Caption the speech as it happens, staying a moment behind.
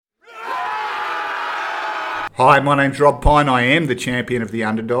Hi, my name's Rob Pine. I am the champion of the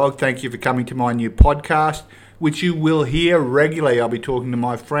underdog. Thank you for coming to my new podcast, which you will hear regularly. I'll be talking to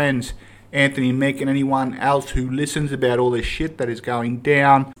my friends, Anthony, Mick, and anyone else who listens about all this shit that is going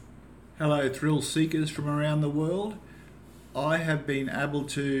down. Hello, thrill seekers from around the world. I have been able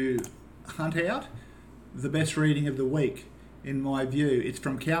to hunt out the best reading of the week, in my view. It's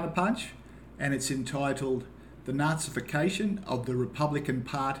from Counterpunch, and it's entitled The Nazification of the Republican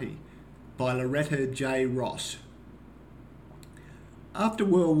Party by Loretta J. Ross. After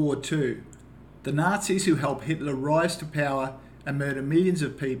World War II, the Nazis who helped Hitler rise to power and murder millions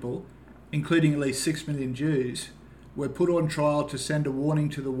of people, including at least 6 million Jews, were put on trial to send a warning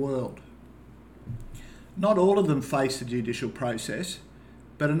to the world. Not all of them faced the judicial process,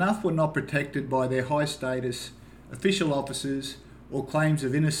 but enough were not protected by their high status, official offices, or claims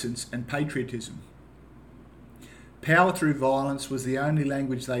of innocence and patriotism. Power through violence was the only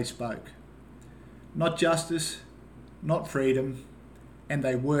language they spoke. Not justice, not freedom, and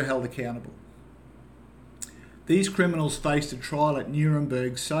they were held accountable. These criminals faced a trial at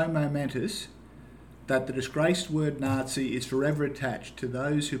Nuremberg so momentous that the disgraced word Nazi is forever attached to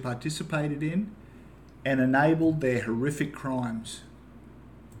those who participated in and enabled their horrific crimes.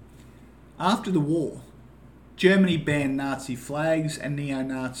 After the war, Germany banned Nazi flags and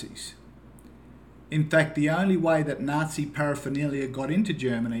neo-Nazis. In fact, the only way that Nazi paraphernalia got into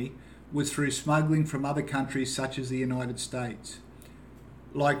Germany was through smuggling from other countries such as the United States,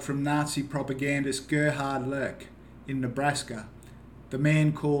 like from Nazi propagandist Gerhard Lerch in Nebraska, the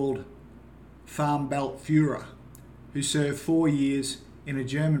man called Farm Belt Führer, who served 4 years in a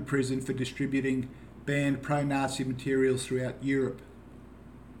German prison for distributing banned pro-Nazi materials throughout Europe.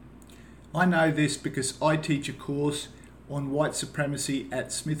 I know this because I teach a course on white supremacy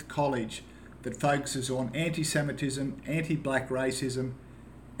at Smith College that focuses on anti-Semitism, anti-black racism,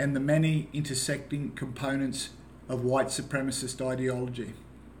 and the many intersecting components of white supremacist ideology.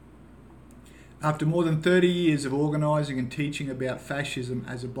 After more than 30 years of organising and teaching about fascism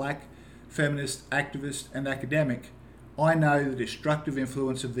as a black, feminist, activist and academic, I know the destructive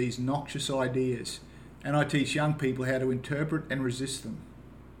influence of these noxious ideas, and I teach young people how to interpret and resist them.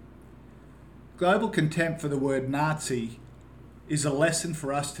 Global contempt for the word Nazi is a lesson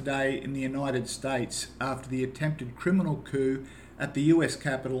for us today in the United States after the attempted criminal coup at the US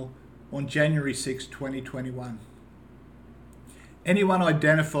Capitol on January 6, 2021. Anyone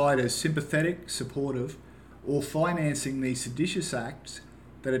identified as sympathetic, supportive, or financing these seditious acts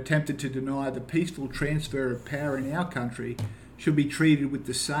that attempted to deny the peaceful transfer of power in our country should be treated with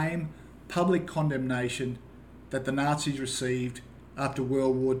the same public condemnation that the Nazis received after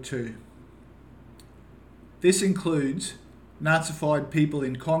World War II. This includes Nazified people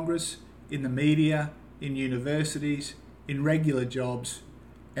in Congress, in the media, in universities, in regular jobs,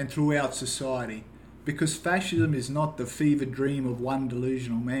 and throughout society, because fascism is not the fevered dream of one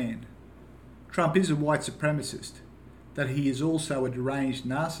delusional man. Trump is a white supremacist. That he is also a deranged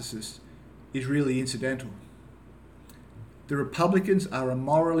narcissist is really incidental. The Republicans are a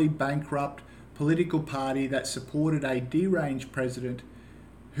morally bankrupt political party that supported a deranged president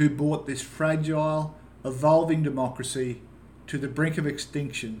who brought this fragile, evolving democracy to the brink of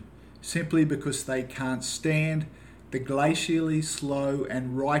extinction simply because they can't stand the glacially slow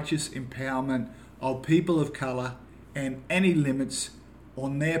and righteous empowerment of people of colour and any limits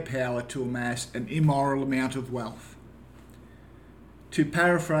on their power to amass an immoral amount of wealth. To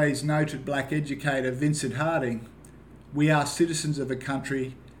paraphrase noted black educator Vincent Harding, we are citizens of a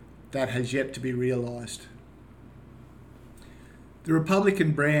country that has yet to be realised. The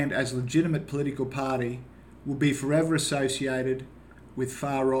Republican brand as a legitimate political party will be forever associated with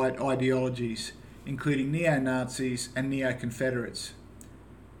far-right ideologies, including neo-Nazis and neo-Confederates.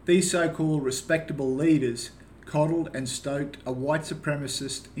 These so-called respectable leaders coddled and stoked a white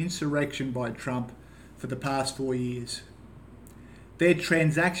supremacist insurrection by Trump for the past 4 years. Their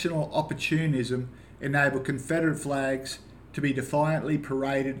transactional opportunism enabled Confederate flags to be defiantly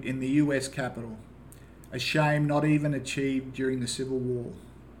paraded in the US Capitol, a shame not even achieved during the Civil War.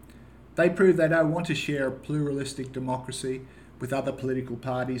 They prove they don't want to share a pluralistic democracy with other political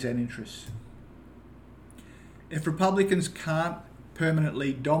parties and interests. If Republicans can't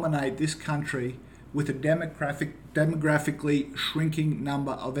permanently dominate this country with a demographically shrinking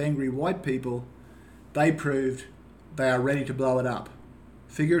number of angry white people, they proved they are ready to blow it up,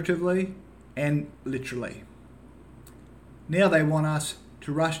 figuratively and literally. Now they want us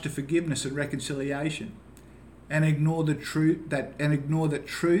to rush to forgiveness and reconciliation and ignore that truth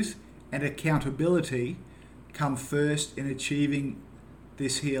and accountability come first in achieving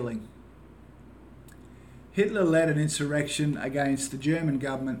this healing. Hitler led an insurrection against the German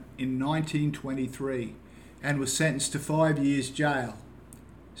government in 1923 and was sentenced to 5 years jail,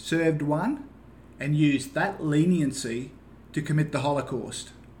 served one, and used that leniency to commit the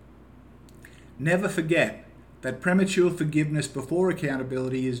Holocaust. Never forget that premature forgiveness before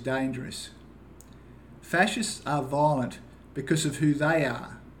accountability is dangerous. Fascists are violent because of who they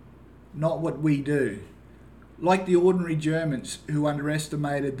are, not what we do. Like the ordinary Germans who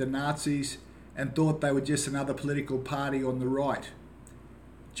underestimated the Nazis and thought they were just another political party on the right.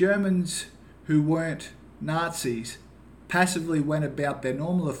 Germans who weren't Nazis passively went about their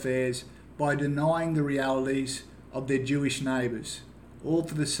normal affairs by denying the realities of their Jewish neighbours, all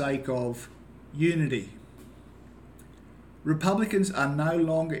for the sake of unity. Republicans are no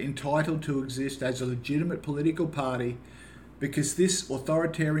longer entitled to exist as a legitimate political party because this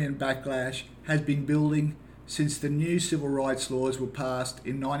authoritarian backlash has been building since the new civil rights laws were passed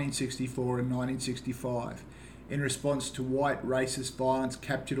in 1964 and 1965 in response to white racist violence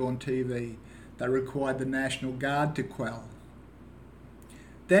captured on TV that required the National Guard to quell.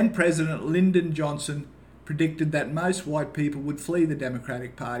 Then President Lyndon Johnson predicted that most white people would flee the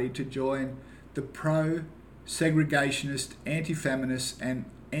Democratic Party to join the pro-segregationist, anti-feminist and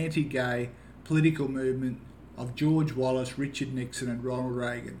anti-gay political movement of George Wallace, Richard Nixon and Ronald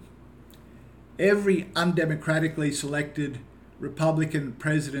Reagan. Every undemocratically selected Republican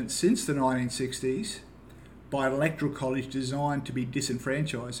president since the 1960s, by an electoral college designed to be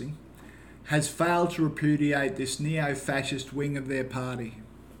disenfranchising, has failed to repudiate this neo-fascist wing of their party.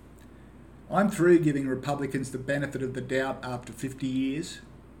 I'm through giving Republicans the benefit of the doubt after 50 years.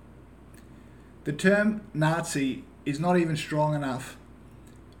 The term Nazi is not even strong enough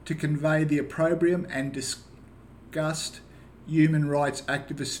to convey the opprobrium and disgust human rights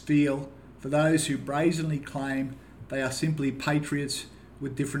activists feel for those who brazenly claim they are simply patriots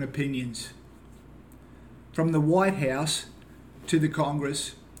with different opinions. From the White House to the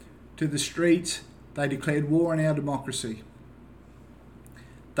Congress to the streets, they declared war on our democracy.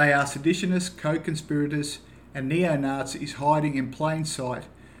 They are seditionists, co-conspirators and neo-Nazis hiding in plain sight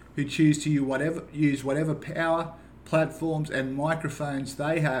who choose to use whatever power, platforms and microphones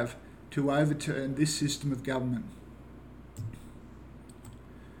they have to overturn this system of government.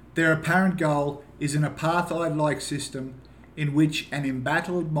 Their apparent goal is an apartheid-like system in which an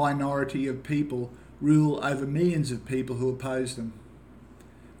embattled minority of people rule over millions of people who oppose them.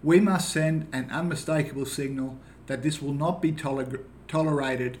 We must send an unmistakable signal that this will not be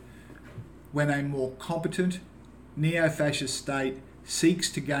tolerated when a more competent neo-fascist state seeks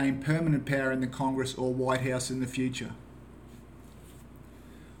to gain permanent power in the Congress or White House in the future.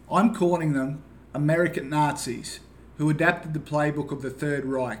 I'm calling them American Nazis who adapted the playbook of the Third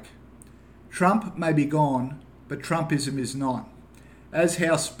Reich. Trump may be gone, but Trumpism is not. As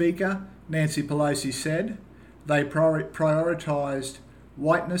House Speaker Nancy Pelosi said, they prioritised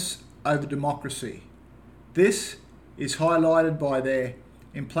whiteness over democracy. This is highlighted by their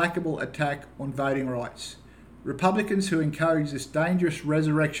implacable attack on voting rights. Republicans who encourage this dangerous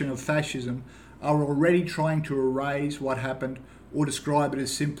resurrection of fascism are already trying to erase what happened or describe it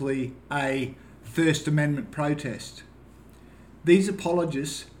as simply a First Amendment protest. These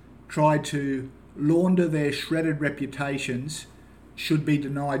apologists try to launder their shredded reputations, should be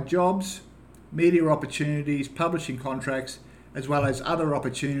denied jobs, media opportunities, publishing contracts, as well as other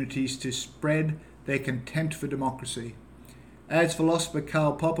opportunities to spread their contempt for democracy. As philosopher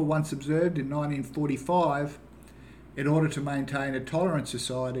Karl Popper once observed in 1945, in order to maintain a tolerant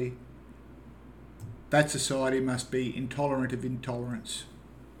society, that society must be intolerant of intolerance.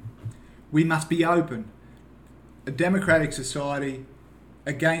 We must be open, a democratic society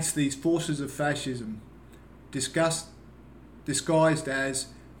against these forces of fascism, disguised as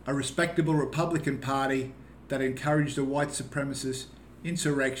a respectable Republican Party that encouraged a white supremacist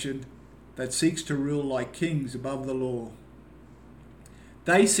insurrection that seeks to rule like kings above the law.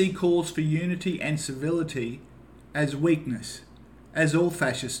 They see calls for unity and civility as weakness, as all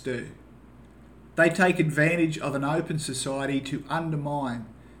fascists do. They take advantage of an open society to undermine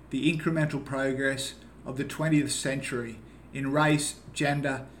the incremental progress of the 20th century in race,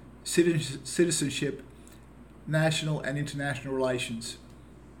 gender, citizenship, national and international relations.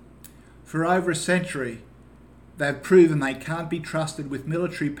 For over a century, they've proven they can't be trusted with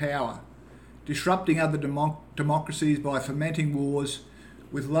military power, disrupting other democracies by fomenting wars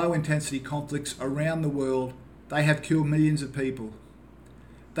with low-intensity conflicts around the world. They have killed millions of people.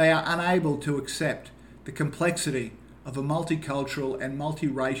 They are unable to accept the complexity of a multicultural and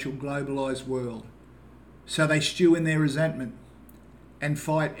multiracial globalised world. So they stew in their resentment and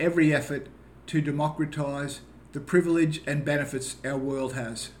fight every effort to democratise the privilege and benefits our world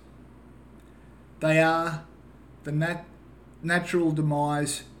has. They are at the natural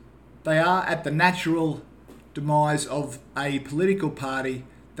demise of a political party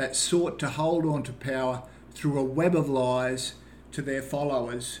that sought to hold on to power through a web of lies to their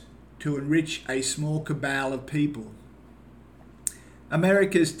followers to enrich a small cabal of people.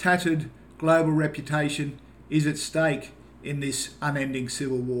 America's tattered global reputation is at stake in this unending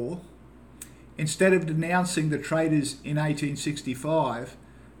civil war. Instead of denouncing the traitors in 1865,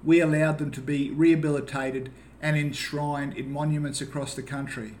 we allowed them to be rehabilitated and enshrined in monuments across the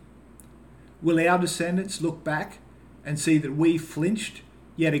country. Will our descendants look back and see that we flinched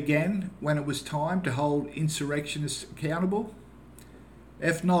yet again when it was time to hold insurrectionists accountable?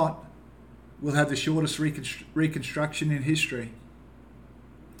 If not, we'll have the shortest reconstruction in history.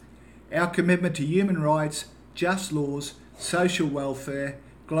 Our commitment to human rights, just laws, social welfare,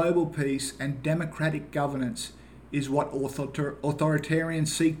 global peace and democratic governance is what authoritarians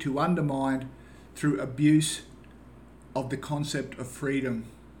seek to undermine through abuse of the concept of freedom.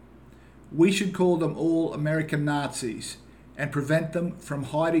 We should call them all American Nazis and prevent them from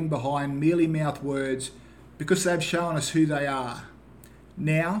hiding behind mealy-mouthed words because they've shown us who they are.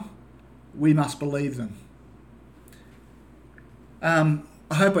 Now, we must believe them.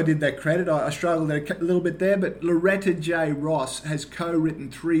 I hope I did that credit. I struggled a little bit there, but Loretta J. Ross has co-written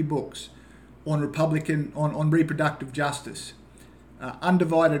 3 books on reproductive justice.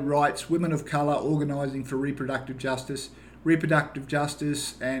 Undivided Rights, Women of Colour Organising for Reproductive Justice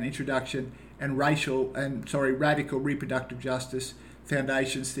and Introduction, and Radical Reproductive Justice,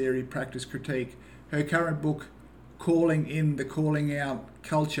 Foundations, Theory, Practice, Critique. Her current book, Calling Out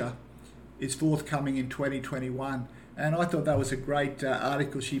Culture, is forthcoming in 2021. And I thought that was a great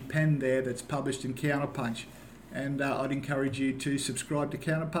article she penned there that's published in Counterpunch. And I'd encourage you to subscribe to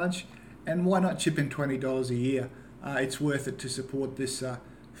Counterpunch. And why not chip in $20 a year? It's worth it to support this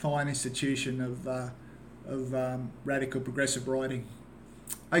fine institution of radical progressive writing.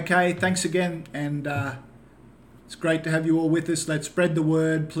 Okay, thanks again, and it's great to have you all with us. Let's spread the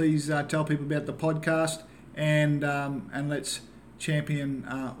word. Please tell people about the podcast, and let's champion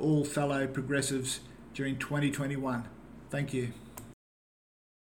all fellow progressives during 2021. Thank you.